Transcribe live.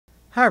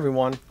Hi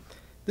everyone,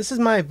 this is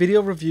my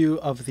video review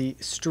of the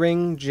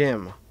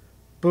StringGym.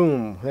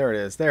 Boom, there it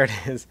is, there it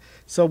is.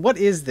 So what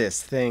is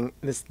this thing,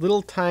 this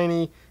little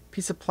tiny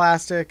piece of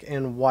plastic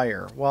and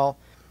wire? Well,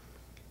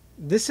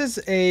 this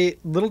is a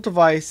little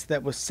device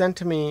that was sent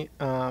to me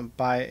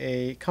by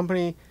a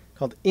company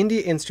called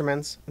India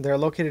Instruments. They're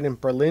located in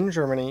Berlin,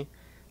 Germany,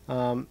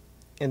 and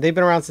they've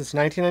been around since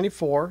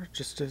 1994,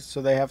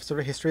 so they have sort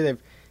of history. They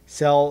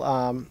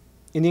sell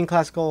Indian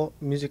classical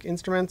music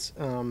instruments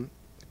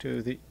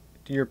to the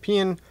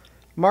European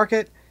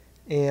market,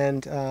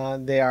 and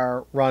they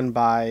are run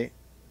by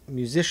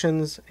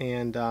musicians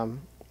and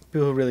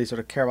people who really sort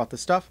of care about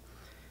this stuff.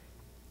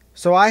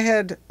 So I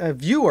had a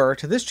viewer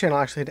to this channel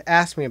actually had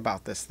asked me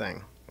about this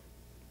thing,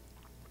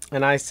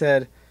 and I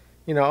said,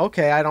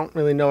 okay, I don't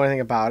really know anything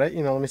about it,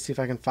 let me see if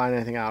I can find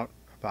anything out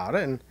about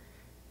it. And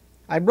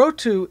I wrote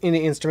to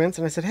Indie Instruments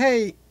and I said,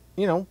 hey,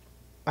 I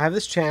have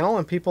this channel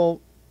and people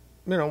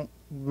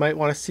might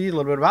want to see a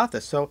little bit about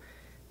this. So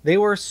they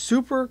were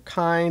super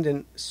kind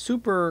and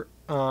super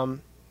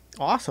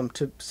awesome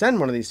to send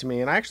one of these to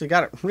me, and I actually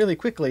got it really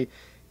quickly,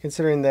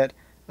 considering that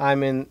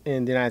I'm in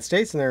the United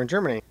States and they're in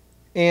Germany.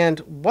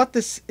 And what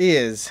this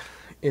is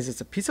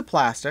it's a piece of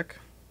plastic.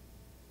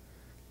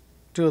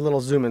 Do a little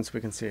zoom in so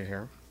we can see it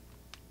here.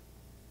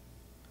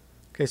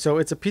 Okay, so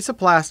it's a piece of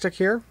plastic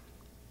here,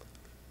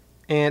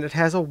 and it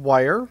has a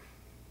wire,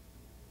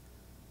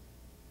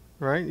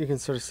 right? You can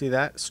sort of see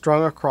that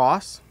strung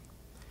across.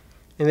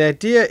 And the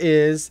idea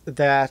is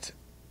that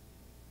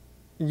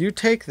you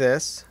take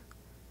this,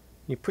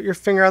 you put your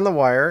finger on the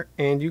wire,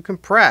 and you can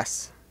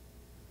press.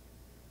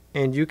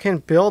 And you can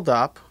build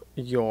up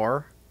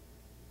your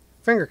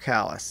finger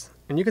callus.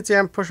 And you can see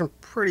I'm pushing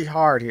pretty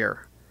hard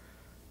here.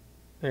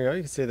 There you go.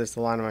 You can see there's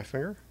the line of my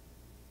finger.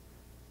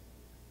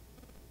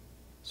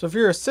 So if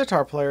you're a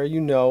sitar player, you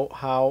know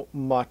how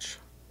much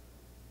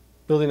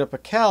building up a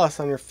callus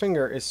on your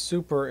finger is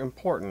super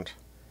important.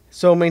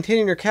 So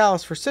maintaining your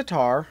callus for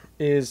sitar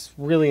is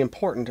really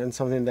important and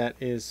something that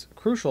is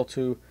crucial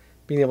to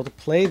being able to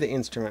play the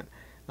instrument.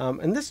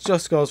 And this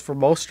just goes for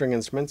most string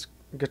instruments.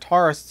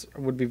 Guitarists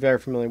would be very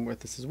familiar with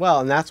this as well,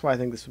 and that's why I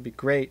think this would be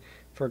great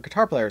for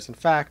guitar players. In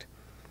fact,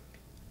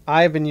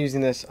 I've been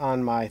using this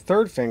on my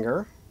third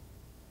finger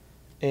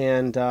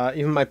and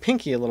even my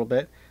pinky a little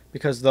bit,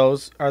 because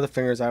those are the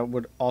fingers I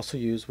would also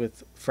use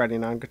with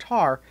fretting on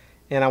guitar,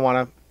 and I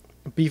want to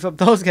beef up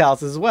those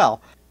calluses as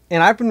well.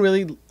 And I've been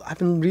really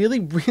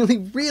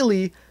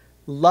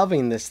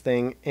loving this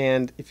thing.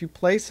 And if you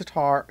play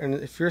sitar, and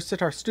if you're a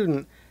sitar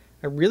student,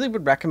 I really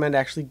would recommend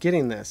actually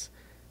getting this.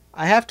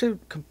 I have to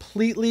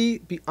completely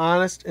be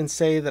honest and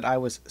say that I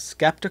was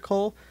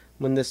skeptical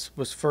when this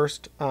was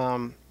first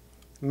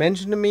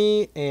mentioned to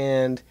me,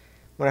 and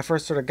when I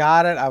first sort of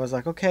got it, I was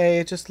like, okay,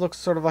 it just looks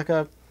sort of like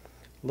a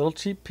little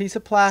cheap piece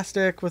of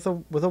plastic with a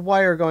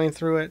wire going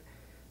through it.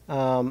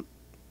 But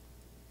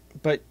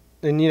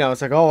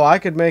it's like, oh, I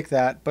could make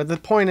that. But the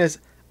point is,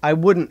 I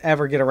wouldn't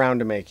ever get around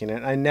to making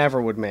it. I never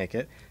would make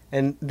it.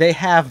 And they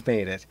have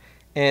made it.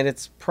 And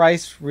it's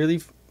priced really,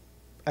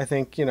 I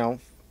think,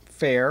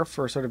 fair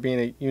for sort of being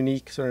a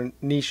unique sort of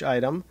niche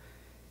item.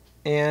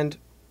 And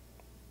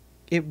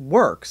it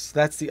works.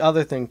 That's the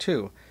other thing,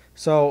 too.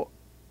 So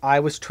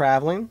I was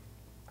traveling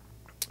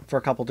for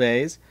a couple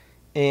days,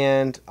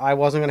 and I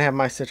wasn't going to have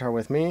my sitar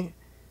with me.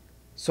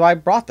 So I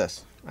brought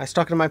this. I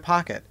stuck it in my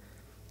pocket.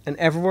 And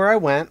everywhere I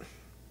went,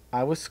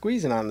 I was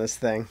squeezing on this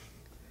thing.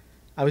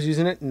 I was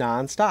using it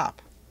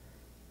non-stop.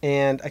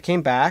 And I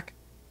came back,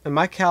 and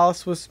my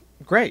callus was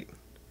great.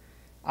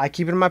 I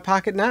keep it in my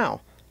pocket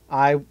now.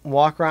 I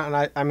walk around,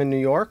 and I'm in New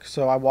York,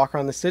 so I walk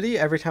around the city.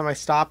 Every time I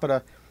stop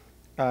at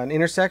an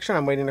intersection,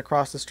 I'm waiting to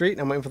cross the street,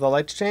 and I'm waiting for the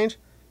light to change,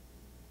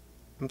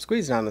 I'm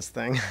squeezing on this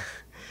thing.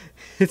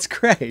 It's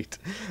great.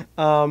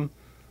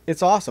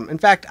 It's awesome. In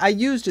fact, I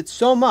used it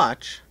so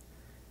much,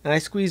 and I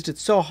squeezed it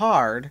so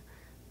hard,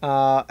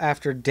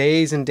 after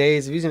days and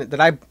days of using it, that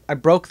I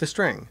broke the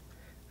string.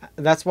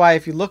 That's why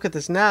if you look at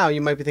this now, you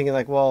might be thinking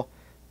like, well,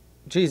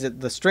 geez,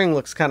 the string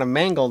looks kind of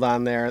mangled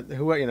on there.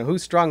 Who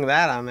strung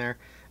that on there?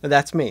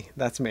 That's me.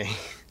 That's me.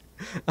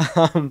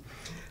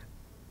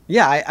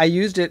 Yeah, I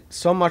used it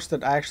so much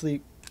that I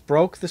actually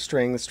broke the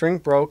string. The string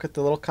broke at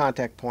the little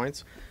contact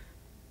points,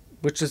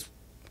 which is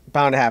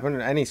bound to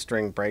happen. Any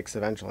string breaks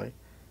eventually.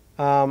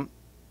 And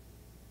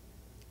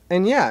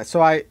yeah,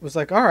 so I was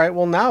like, all right,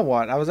 well, now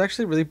what? I was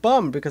actually really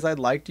bummed because I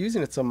liked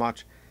using it so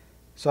much.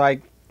 So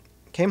I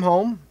came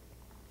home,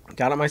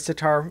 got out my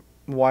sitar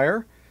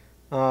wire,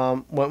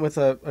 went with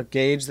a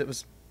gauge that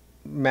was,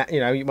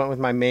 you went with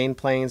my main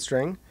playing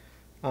string,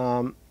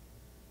 cut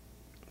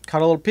a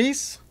little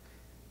piece,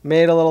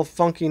 made a little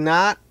funky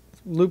knot,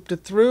 looped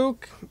it through,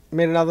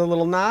 made another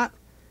little knot,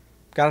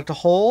 got it to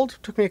hold.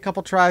 Took me a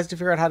couple tries to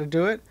figure out how to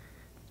do it.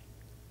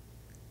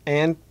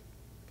 And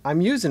I'm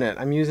using it.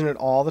 I'm using it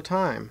all the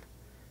time.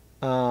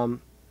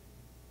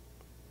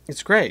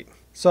 It's great.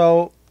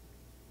 So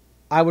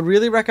I would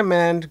really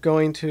recommend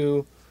going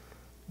to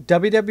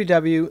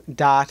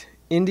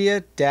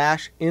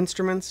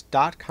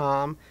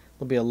www.india-instruments.com.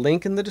 There'll be a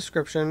link in the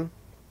description.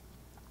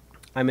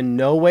 I'm in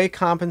no way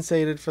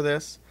compensated for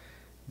this.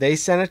 They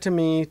sent it to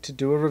me to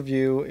do a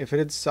review. If it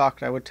had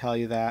sucked, I would tell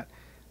you that.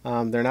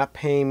 They're not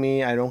paying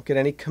me. I don't get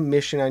any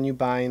commission on you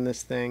buying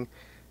this thing.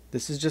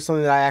 This is just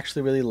something that I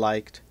actually really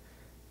liked.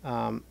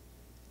 And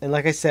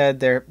like I said,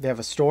 they have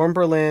a store in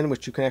Berlin,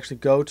 which you can actually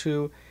go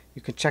to.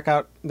 You can check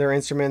out their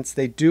instruments.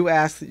 They do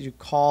ask that you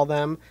call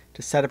them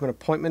to set up an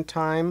appointment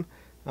time,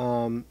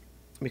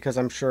 because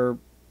I'm sure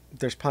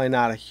there's probably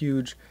not a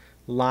huge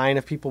line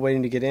of people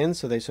waiting to get in,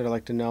 so they sort of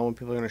like to know when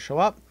people are going to show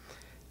up.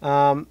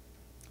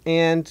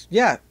 And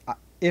yeah,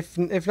 if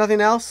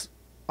nothing else,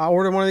 I'll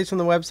order one of these from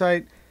the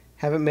website,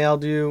 have it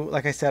mailed you.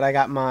 Like I said, I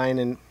got mine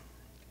in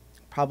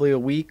probably a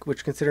week,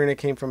 which, considering it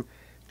came from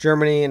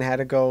Germany and had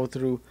to go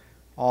through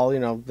all,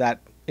 that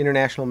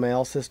international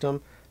mail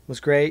system, was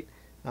great.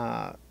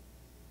 And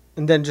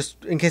then,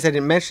 just in case I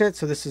didn't mention it,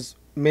 so this is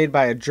made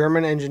by a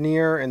German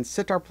engineer and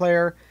sitar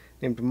player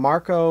named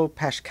Marco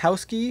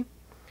Paszkowski.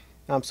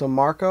 So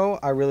Marco,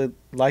 I really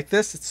like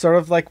this. It's sort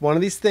of like one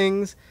of these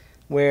things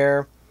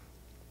where,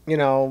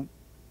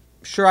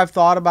 sure, I've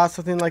thought about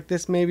something like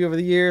this maybe over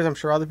the years. I'm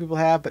sure other people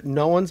have, but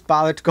no one's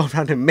bothered to go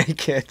around and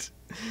make it.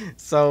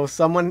 So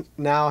someone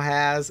now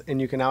has,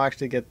 and you can now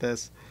actually get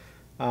this.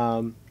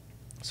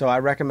 So I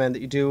recommend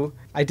that you do.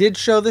 I did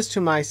show this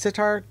to my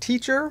sitar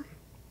teacher,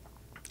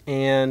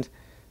 and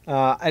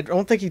I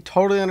don't think he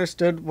totally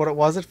understood what it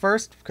was at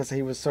first, because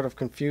he was sort of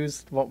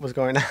confused what was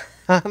going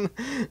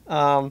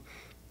on.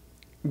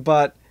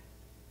 But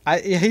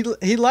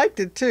he liked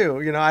it too.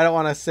 I don't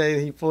want to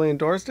say he fully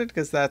endorsed it,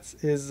 because that's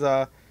his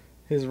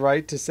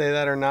right to say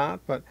that or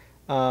not. But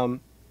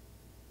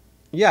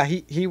yeah,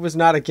 he was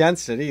not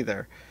against it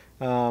either.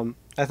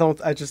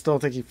 I just don't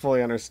think he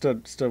fully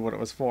understood what it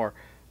was for.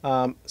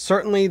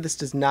 Certainly, this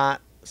does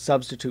not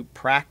substitute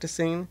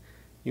practicing.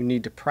 You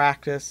need to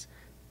practice.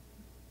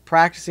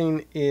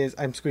 Practicing is,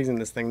 I'm squeezing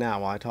this thing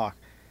now while I talk.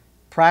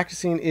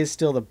 Practicing is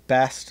still the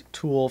best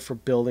tool for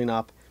building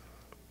up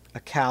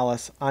a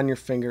callus on your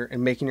finger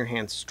and making your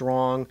hand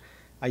strong.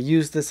 I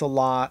used this a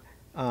lot.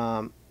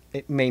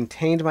 It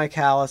maintained my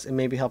callus and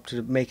maybe helped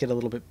to make it a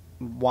little bit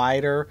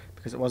wider,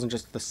 because it wasn't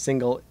just the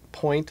single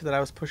point that I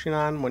was pushing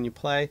on when you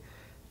play.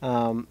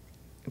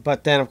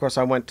 But then, of course,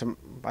 I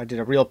did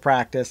a real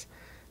practice.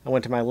 I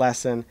went to my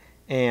lesson,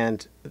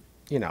 and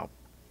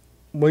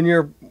when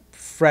you're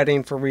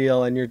fretting for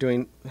real and you're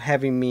doing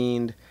heavy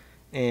mean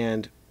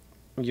and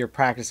you're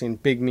practicing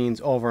big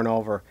means over and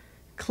over,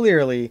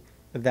 clearly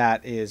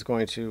that is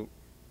going to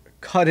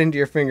cut into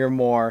your finger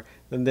more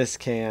than this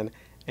can,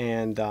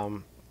 and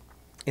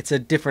it's a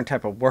different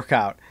type of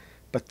workout.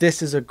 But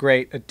this is a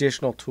great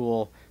additional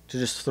tool to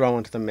just throw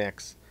into the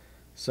mix.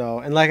 So,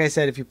 and like I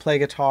said, if you play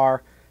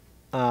guitar,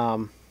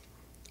 I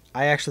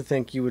actually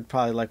think you would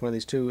probably like one of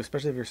these too,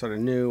 especially if you're sort of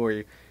new, or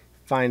you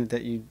find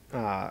that you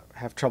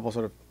have trouble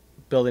sort of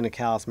building a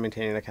callus,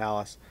 maintaining a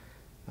callus.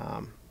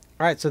 All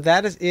right, so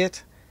that is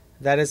it.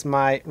 That is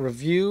my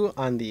review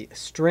on the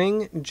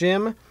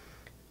StringGym.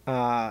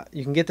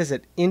 You can get this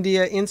at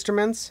India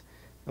Instruments,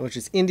 which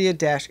is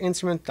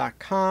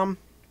india-instrument.com.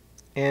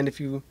 And if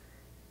you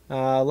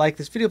like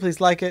this video,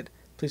 please like it.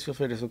 Please feel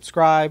free to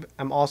subscribe.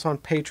 I'm also on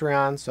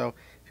Patreon, so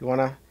if you want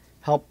to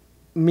help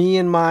me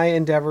in my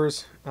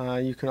endeavors,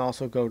 you can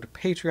also go to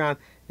Patreon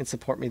and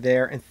support me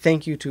there. And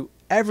thank you to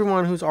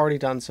everyone who's already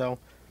done so.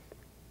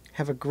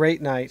 Have a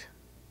great night.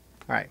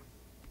 All right.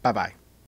 Bye-bye.